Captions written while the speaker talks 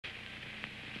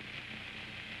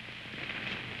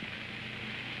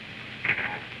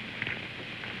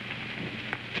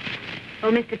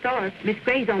Oh, Mr. Thorpe, Miss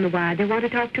Gray's on the wire. They want to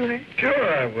talk to her?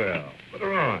 Sure I will. Put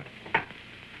her on.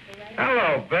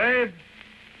 Hello, babe.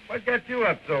 What got you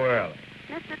up so early?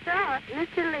 Mr. Thorpe,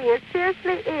 Mr. Lee is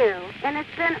seriously ill, and it's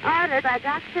been ordered by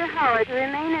Dr. Howard to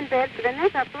remain in bed for the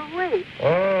next couple of weeks.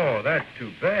 Oh, that's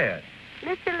too bad.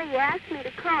 Mr. Lee asked me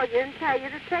to call you and tell you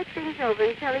to take things over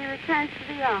until he returns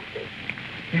to the office.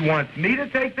 He wants me to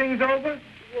take things over?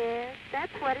 Yes,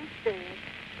 that's what he said.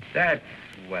 That's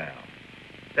swell.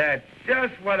 That's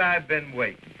just what I've been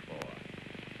waiting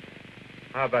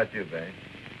for. How about you, babe?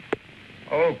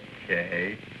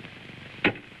 Okay.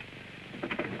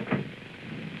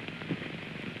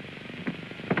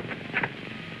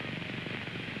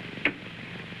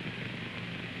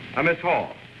 Now, Miss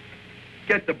Hall,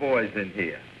 get the boys in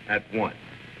here at once.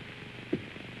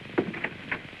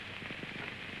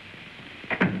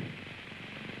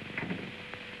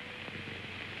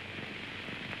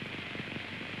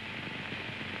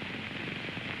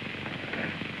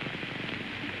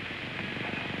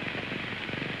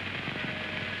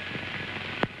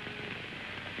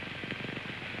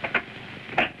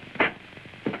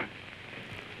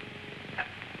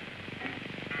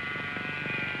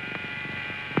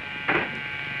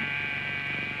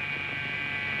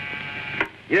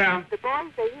 Yeah? The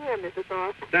boys are here, Mr.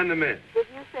 Thorpe. Send them in. Did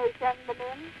you say send them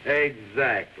in?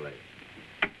 Exactly.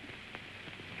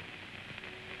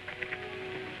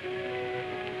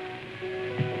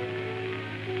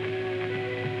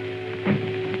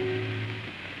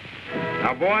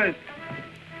 Now, boys,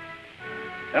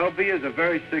 LB is a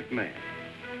very sick man.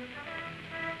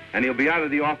 And he'll be out of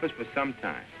the office for some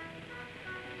time.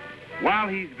 While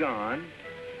he's gone,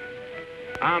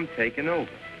 I'm taking over.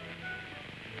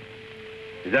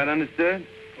 Is that understood?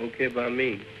 Okay by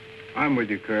me. I'm with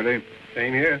you, Curly.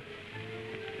 Same here.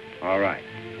 All right.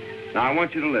 Now, I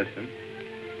want you to listen,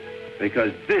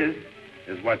 because this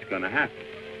is what's going to happen.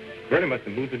 Curly must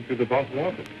have moved into the boss's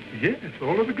office. Yes,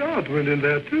 all of the guards went in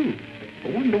there, too. I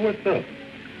wonder what's up.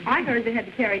 I heard they had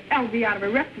to carry LB out of a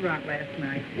restaurant last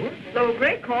night. What? Flo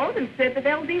Gray called and said that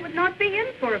LB would not be in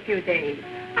for a few days.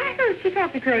 I heard she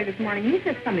talked to Curly this morning. He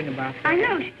said something about that. I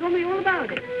know. She told me all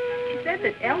about it. She said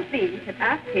that LB had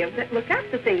asked him to look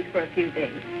after things for a few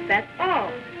days. That's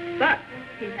all. But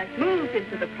he has moved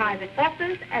into the private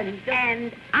office and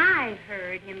I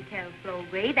heard him tell Flo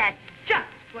Gray that's just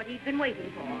what he's been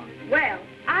waiting for. well,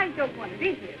 I don't want to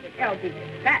be here with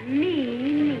LB. That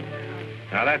Me.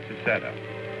 Now, that's the setup.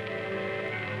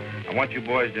 I want you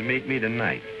boys to meet me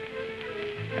tonight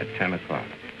at 10 o'clock.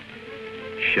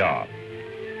 Sharp.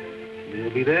 We'll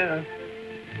be there.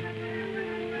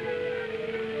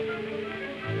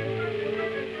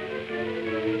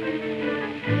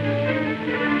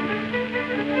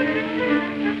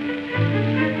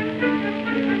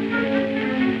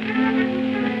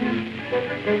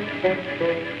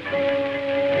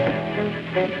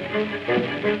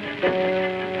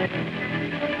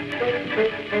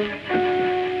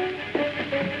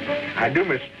 I do,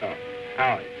 Mr. Thorpe.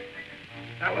 How are you?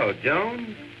 Hello,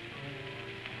 Jones.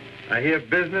 I hear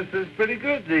business is pretty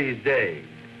good these days.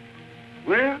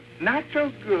 Well, not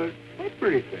so good, but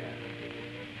pretty fair.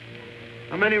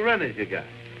 How many runners you got?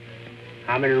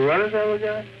 How many runners have we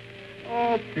got?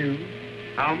 Oh, a few.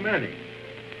 How many?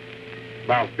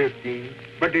 About 15.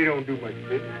 But they don't do much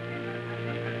business.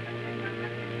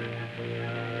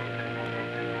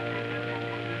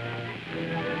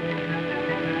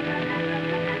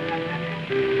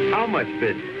 How much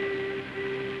business?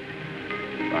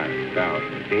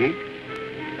 5,000 each.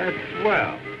 That's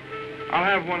swell. I'll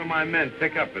have one of my men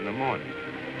pick up in the morning.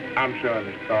 I'm sorry,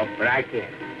 Mr. Thorpe, but I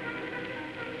can't.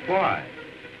 Why?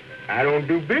 I don't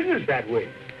do business that way.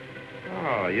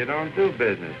 Oh, you don't do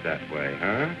business that way,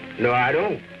 huh? No, I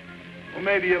don't. Well,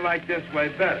 maybe you like this way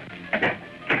better.